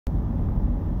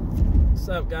What's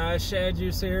up, guys? Shad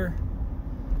Juice here.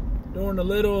 Doing a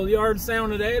little yard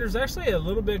sound today. There's actually a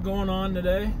little bit going on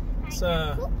today. It's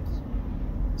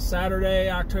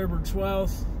Saturday, October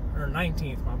 12th, or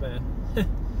 19th, my bad.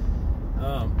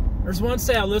 There's one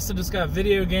sale listed that's got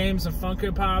video games and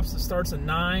Funko Pops that starts at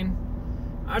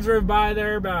 9. I drove by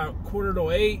there about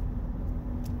 7:45.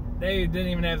 They didn't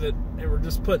even have it. They were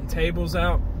just putting tables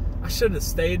out. I should have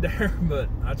stayed there, but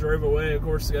I drove away, of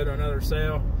course, to go to another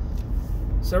sale.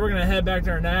 So we're gonna head back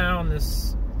there now and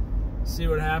just see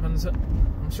what happens.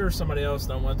 I'm sure somebody else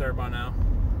done went there by now.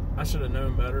 I should have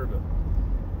known better, but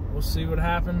we'll see what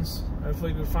happens.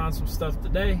 Hopefully we can find some stuff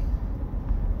today.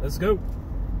 Let's go.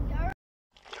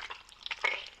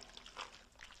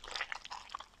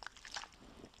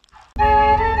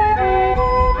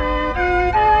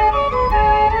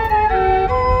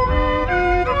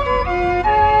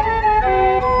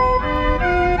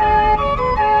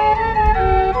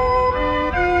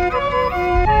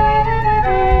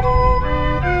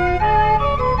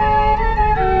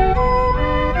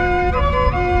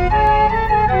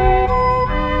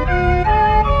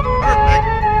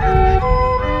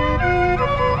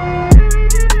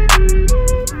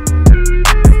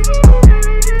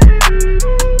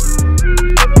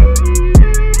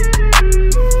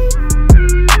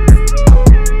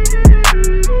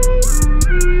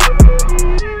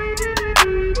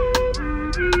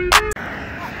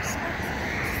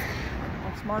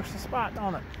 Marks the spot,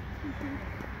 don't it?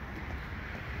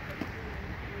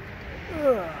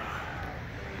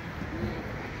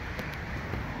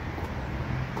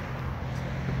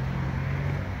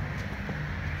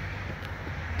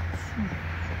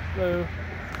 Hello.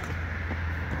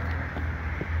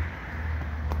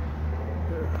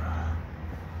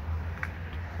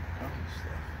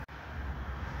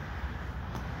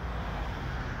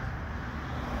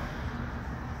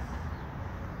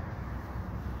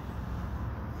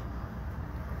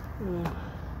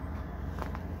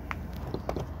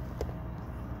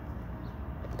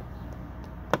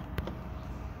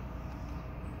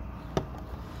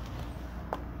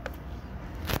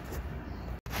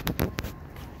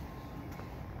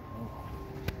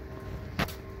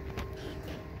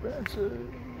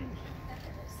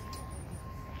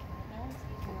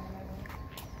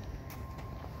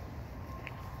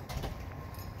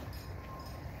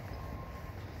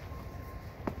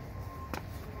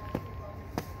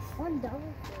 $1.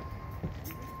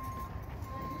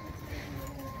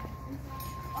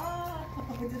 Oh,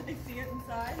 did I see it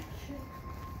inside?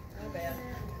 Oh, bad.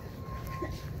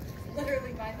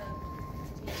 Literally by the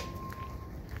TV.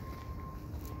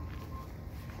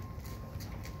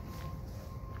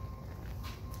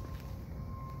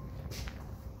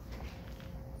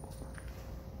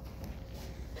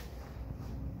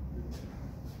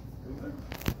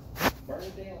 Burn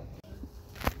it down.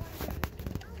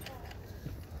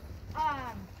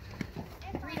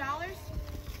 $3?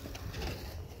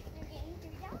 You're getting $3.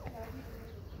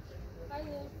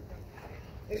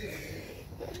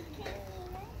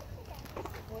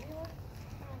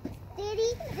 Daddy,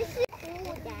 this is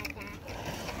cool, Dada.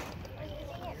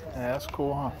 Yeah, that's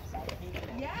cool, huh?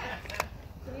 Yeah.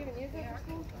 Can you even use it for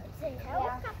school? It's a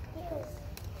helicopter.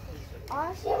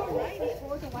 Honestly, I'm looking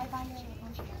forward to Wi-Fi.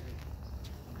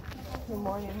 Good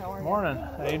morning, how are you? Morning.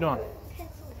 How you doing?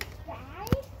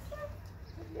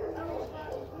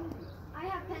 I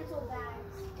have pencil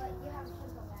bags, but you have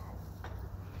pencil bags.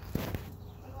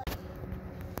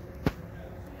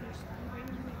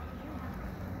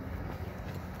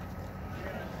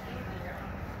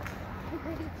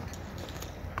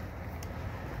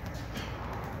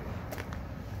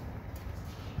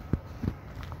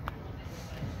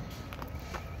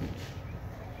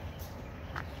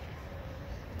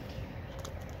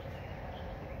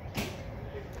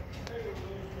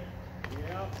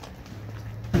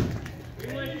 We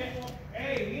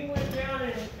went down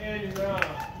and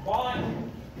bought a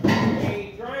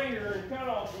grinder and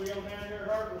cutoff wheel down there at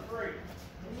Harbor Freight.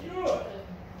 It's good.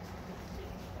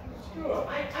 It's good. I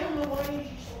don't know why you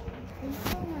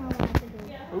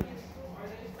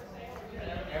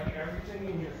everything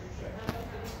in here.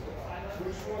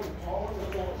 Which one? All of the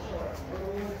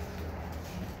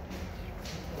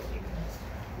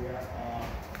yeah,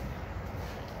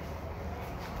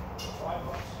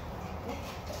 $5.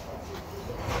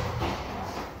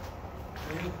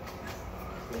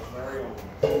 It's very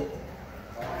old.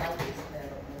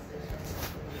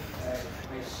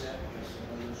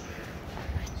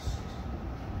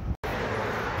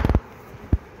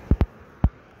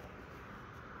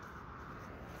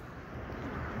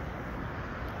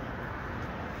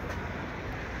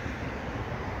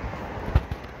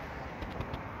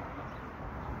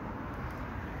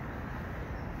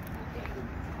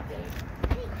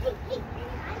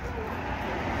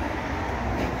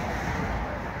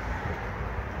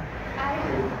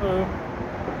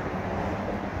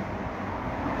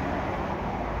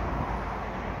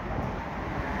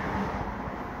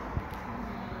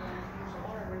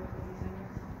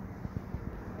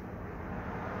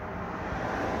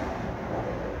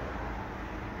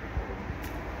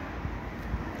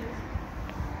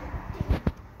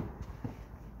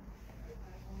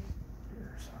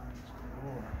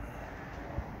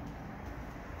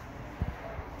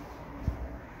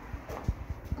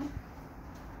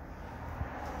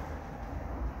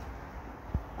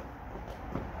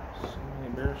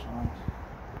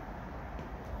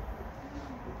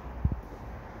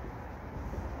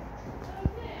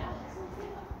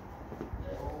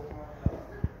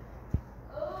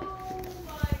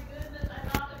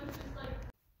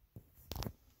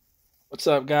 What's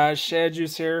up, guys? Shad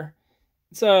Juice here.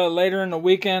 It's later in the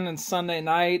weekend and Sunday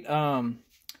night.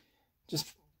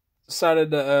 Just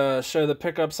decided to show the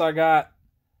pickups I got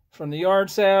from the yard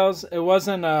sales. It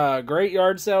wasn't a great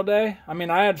yard sale day. I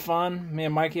mean, I had fun. Me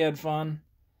and Mikey had fun.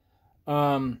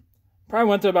 Probably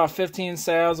went to about 15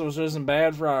 sales, which wasn't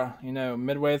bad for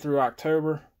midway through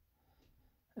October.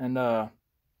 And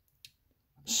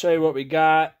show you what we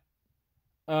got.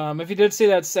 If you did see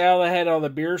that sale that had all the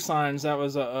beer signs, that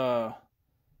was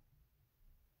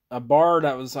a bar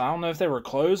that was, I don't know if they were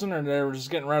closing or they were just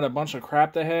getting rid of a bunch of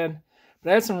crap they had.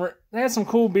 But they had some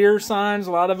cool beer signs.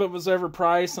 A lot of it was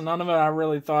overpriced, and none of it I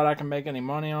really thought I could make any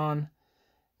money on.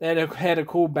 They had a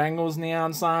cool Bengals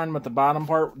neon sign, but the bottom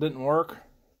part didn't work.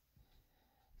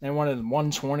 They wanted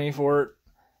 $120 for it.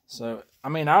 So, I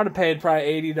mean, I would have paid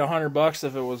probably $80 to $100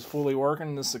 if it was fully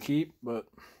working just to keep, but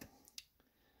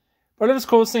it was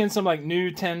cool seeing some like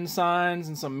new 10 signs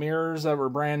and some mirrors that were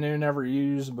brand new, never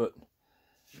used, but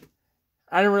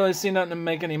I didn't really see nothing to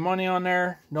make any money on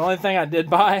there. The only thing I did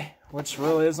buy, which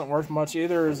really isn't worth much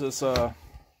either, is this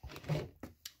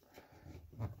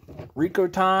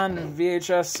Ricoton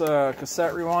VHS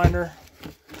cassette rewinder.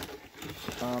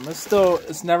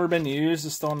 It's never been used.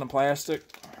 It's still in the plastic,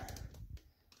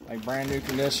 like brand new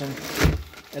condition.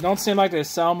 It don't seem like they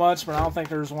sell much, but I don't think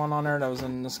there's one on there that was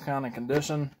in this kind of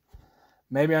condition.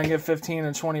 Maybe I can get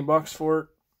 $15 to $20 for it.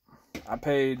 I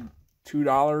paid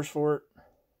 $2 for it.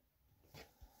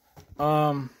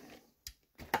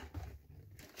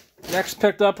 Next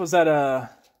picked up was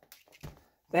that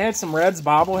they had some Reds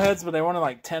bobbleheads, but they wanted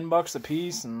like $10 a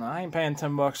piece, and I ain't paying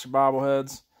 $10 for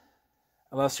bobbleheads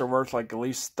unless they're worth like at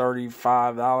least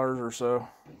 $35 or so,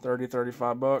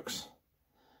 $35.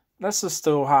 That's just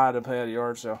still high to pay at a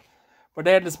yard sale. But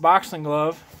they had this boxing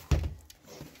glove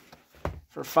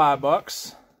for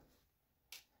 $5.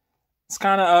 It's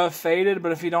kind of faded,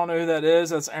 but if you don't know who that is,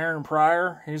 that's Aaron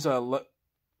Pryor. He's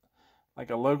like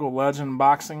a local legend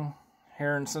boxing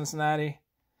here in Cincinnati. It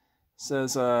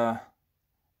says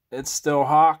it's still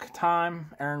Hawk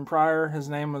time. Aaron Pryor. His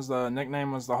nickname was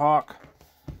the Hawk.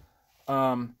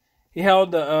 He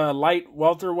held the light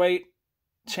welterweight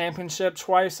championship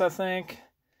twice, I think.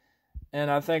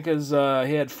 And I think he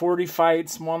had 40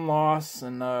 fights, 1 loss,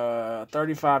 and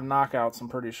 35 knockouts, I'm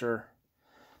pretty sure.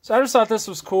 So I just thought this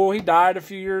was cool. He died a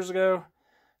few years ago.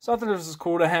 So I thought this was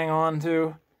cool to hang on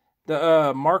to.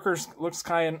 The markers looks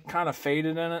kind of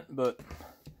faded in it, but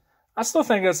I still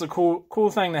think that's a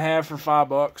cool thing to have for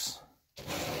 $5.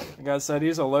 Like I said,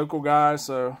 he's a local guy,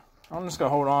 so I'm just going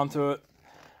to hold on to it.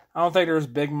 I don't think there's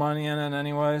big money in it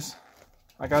anyways.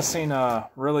 Like I've seen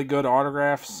really good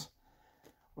autographs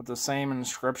with the same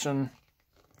inscription.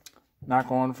 Not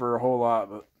going for a whole lot,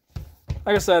 but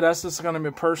like I said, that's just going to be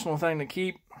a personal thing to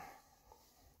keep.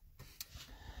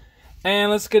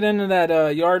 And let's get into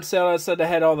that yard sale. I said they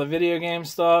had all the video game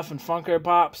stuff and Funko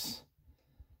Pops.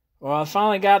 Well, I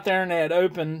finally got there and they had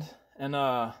opened, and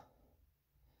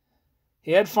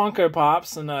he had Funko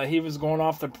Pops, and he was going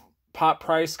off the pop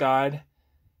price guide.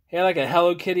 He had like a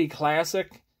Hello Kitty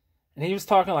Classic, and he was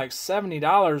talking like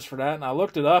 $70 for that, and I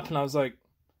looked it up, and I was like,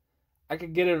 I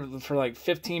could get it for like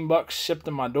 $15 shipped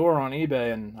to my door on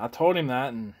eBay, and I told him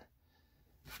that, and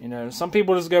some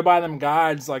people just go by them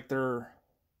guides like they're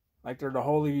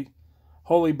the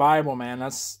holy Bible, man.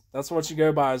 That's what you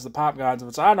go by is the pop guides,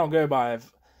 which I don't go by.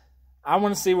 If I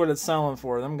want to see what it's selling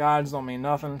for. Them guides don't mean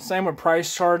nothing. Same with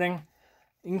price charting.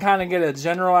 You can kind of get a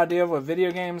general idea of what video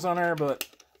games on there, but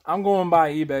I'm going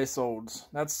by eBay solds.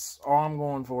 That's all I'm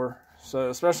going for.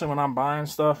 So especially when I'm buying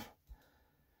stuff.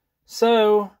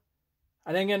 So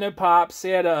I didn't get no pops. He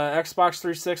had a Xbox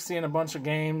 360 and a bunch of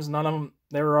games. None of them,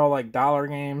 they were all like dollar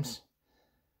games.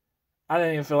 I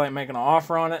didn't even feel like making an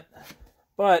offer on it.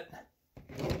 But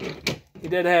he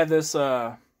did have this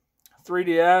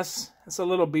 3DS. It's a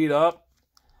little beat up,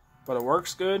 but it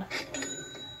works good.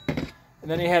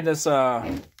 And then he had this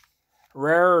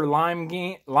rare lime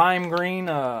green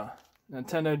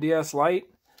Nintendo DS Lite,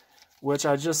 which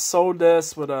I just sold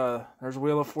this with there's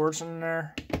Wheel of Fortune in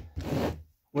there.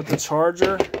 With the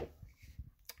charger,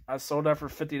 I sold that for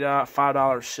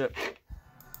 $5 shipped.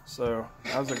 So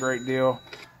that was a great deal.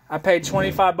 I paid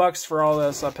 $25 for all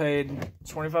this. I paid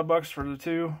 $25 for the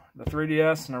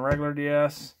 3DS and the regular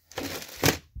DS.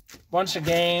 Bunch of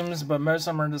games, but most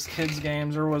of them are just kids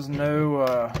games. There was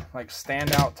no like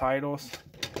standout titles.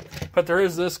 But there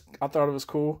is this. I thought it was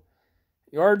cool.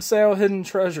 Yard Sale Hidden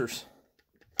Treasures.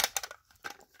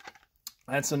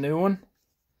 That's a new one.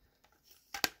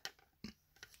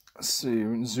 Let's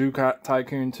see. Zoo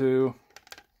Tycoon 2.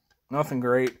 Nothing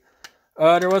great.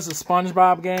 There was a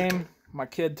SpongeBob game. My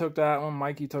kid took that one.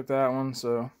 Mikey took that one.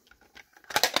 So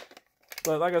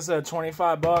But like I said,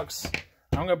 25 bucks.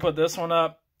 I'm gonna put this one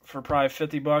up for probably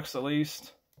 50 bucks at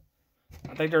least.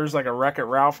 I think there's like a Wreck-It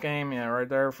Ralph game, yeah, right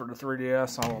there for the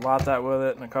 3DS. I'll lot that with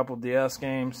it, and a couple DS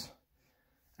games,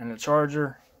 and a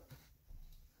charger.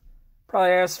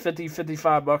 Probably ask 50,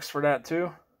 55 bucks for that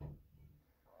too.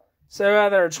 So out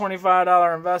there, a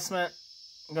 $25 investment,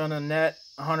 I'm gonna net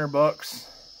 100 bucks.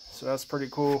 So that's pretty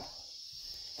cool.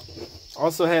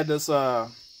 Also had this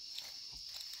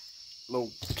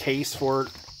little case for it.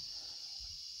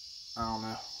 I don't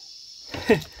know.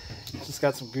 Just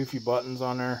got some goofy buttons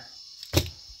on there.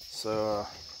 So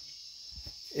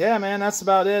yeah, man, that's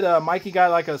about it. Mikey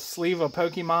got like a sleeve of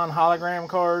Pokemon hologram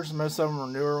cards. Most of them are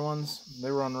newer ones.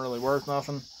 They weren't really worth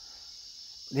nothing.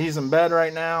 But he's in bed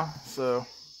right now, so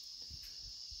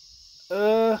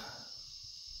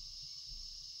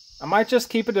I might just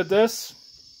keep it at this.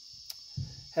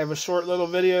 Have a short little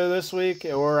video this week,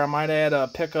 or I might add a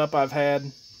pickup I've had,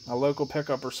 a local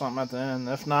pickup or something at the end.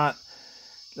 If not,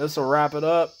 this will wrap it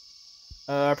up.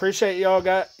 I appreciate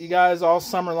you guys all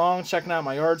summer long checking out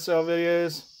my yard sale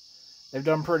videos. They've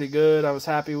done pretty good. I was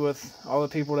happy with all the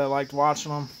people that liked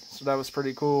watching them, so that was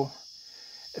pretty cool.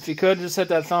 If you could, just hit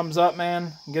that thumbs up,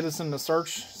 man. Get us in the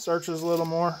searches a little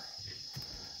more.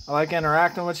 I like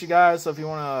interacting with you guys, so if you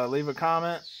want to leave a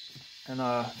comment. And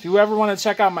if you ever want to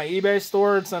check out my eBay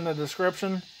store, it's in the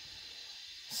description.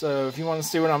 So if you want to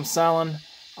see what I'm selling,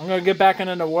 I'm going to get back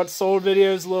into what's sold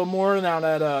videos a little more now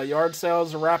that yard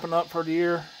sales are wrapping up for the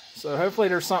year. So hopefully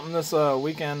there's something this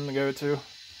weekend to go to.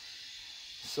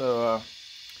 So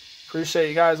appreciate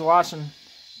you guys watching.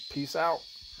 Peace out.